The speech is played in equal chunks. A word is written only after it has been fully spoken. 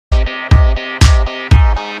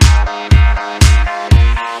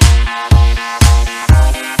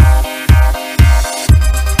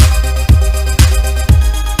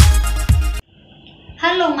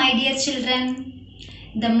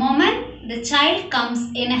The moment the child comes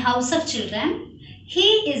in a house of children,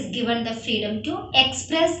 he is given the freedom to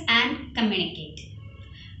express and communicate.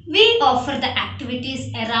 We offer the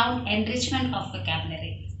activities around enrichment of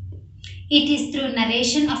vocabulary. It is through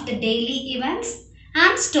narration of the daily events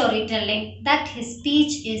and storytelling that his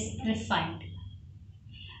speech is refined.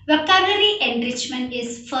 Vocabulary enrichment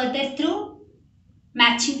is further through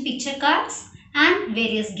matching picture cards and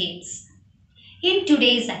various games. In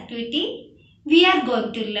today's activity, we are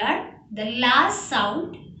going to learn the last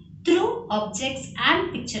sound through objects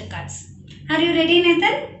and picture cards. Are you ready,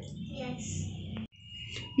 Nathan? Yes.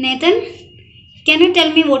 Nathan, can you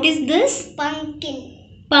tell me what is this? Pumpkin.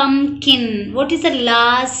 Pumpkin. What is the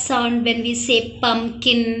last sound when we say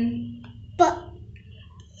pumpkin? P.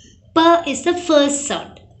 P is the first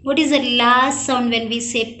sound. What is the last sound when we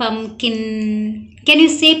say pumpkin? Can you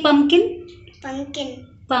say pumpkin? Pumpkin.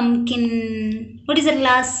 Pumpkin. What is the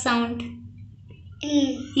last sound?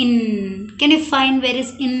 In. In. Can you find where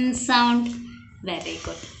is in sound? Very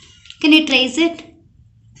good. Can you trace it?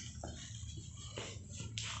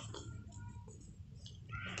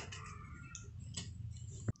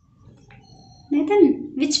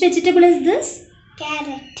 Nathan, which vegetable is this?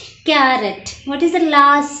 Carrot. Carrot. What is the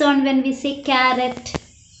last sound when we say carrot?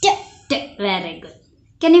 T. T. Very good.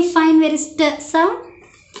 Can you find where is T sound?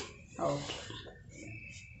 Okay.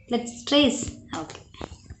 Let's trace. Okay.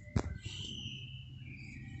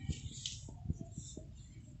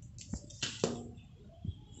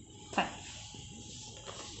 Fine.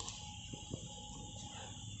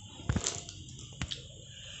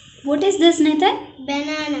 What is this, Nathan?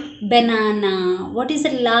 Banana. Banana. What is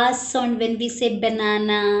the last sound when we say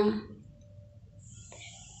banana?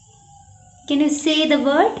 Can you say the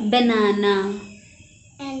word banana?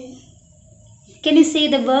 N. Can you say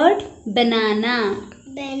the word banana?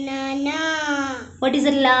 Banana. What is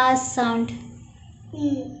the last sound?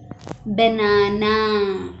 N.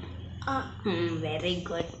 Banana. A. Very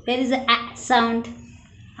good. Where is the A sound?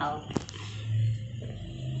 Okay.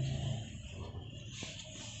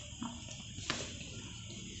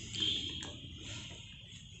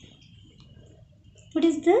 What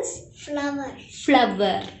is this? Flower.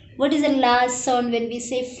 Flower. What is the last sound when we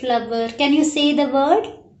say flower? Can you say the word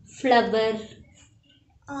flower?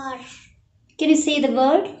 R. Can you say the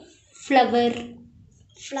word flower?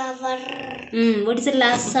 Flower. What is the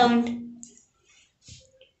last sound?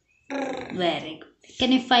 Very good.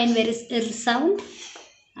 Can you find where is R sound?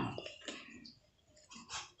 Okay.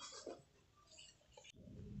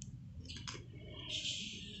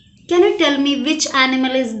 Can you tell me which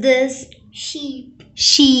animal is this? Sheep.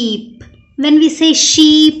 Sheep. When we say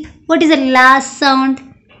sheep, what is the last sound?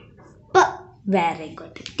 P. Very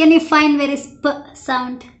good. Can you find where is P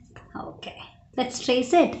sound? Okay. Let's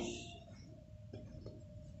trace it.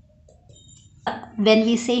 When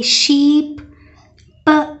we say sheep,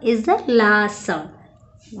 P is the last sound.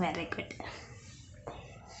 Very good.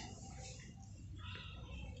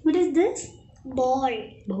 What is this? Ball.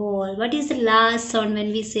 Ball. What is the last sound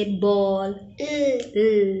when we say ball?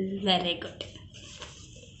 Very good.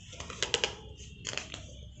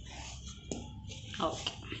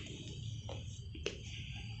 Okay.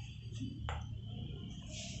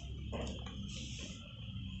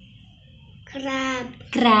 Crab.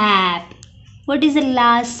 Crab. What is the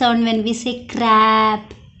last sound when we say crab?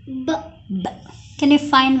 B. B. Can you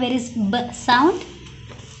find where is B sound?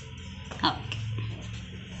 Okay.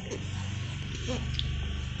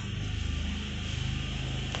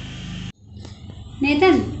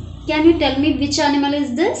 Nathan, can you tell me which animal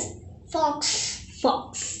is this? Fox.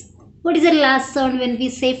 Fox. What is the last sound when we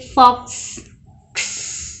say fox?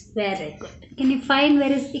 Very good. Can you find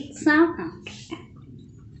where is X sound? Okay.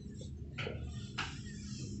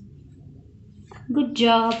 Good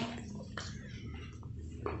job.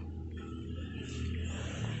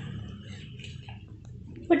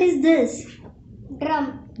 What is this?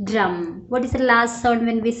 Drum. Drum. What is the last sound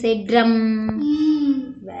when we say drum?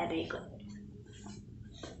 Very good.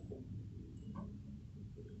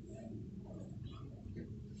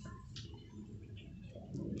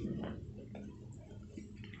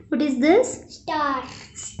 What is this? Star.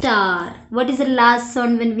 Star. What is the last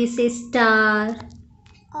sound when we say star?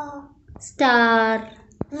 Star.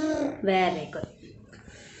 Very good.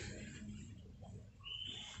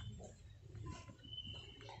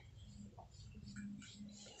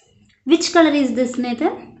 Which color is this,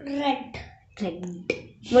 Nathan? Red. Red.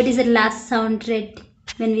 What is the last sound red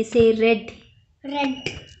when we say red?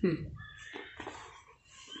 Red.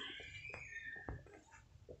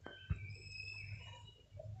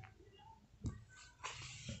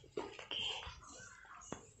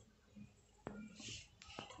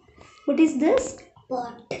 What is this?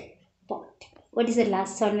 Pot. Pot. What is the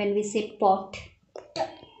last sound when we say pot?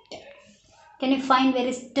 Can you find where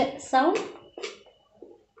is t sound?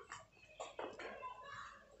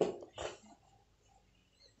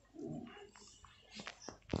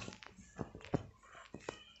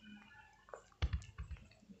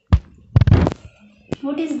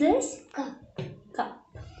 What is this? Cup. Cup.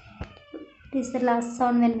 What is the last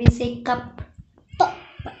sound when we say cup? Top.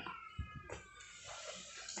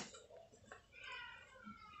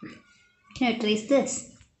 Can you trace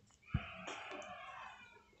this?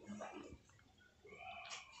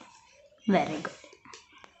 Very good.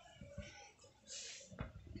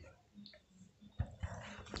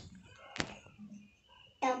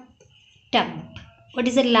 Tub. Tub. What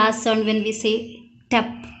is the last sound when we say tub?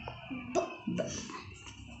 B.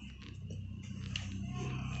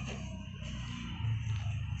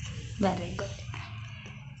 Very good.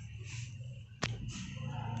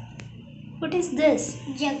 What is this?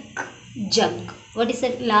 Jug. Jug. What is the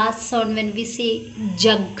last sound when we say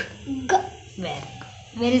jug? G. Very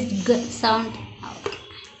good. Where is g sound? Okay.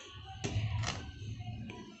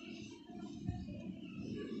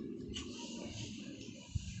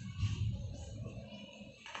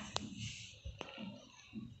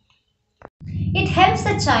 It helps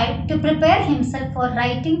the child to prepare himself for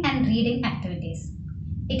writing and reading activities.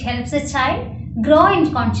 It helps the child grow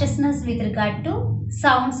in consciousness with regard to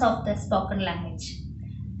sounds of the spoken language.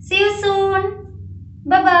 See you soon.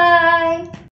 Bye bye.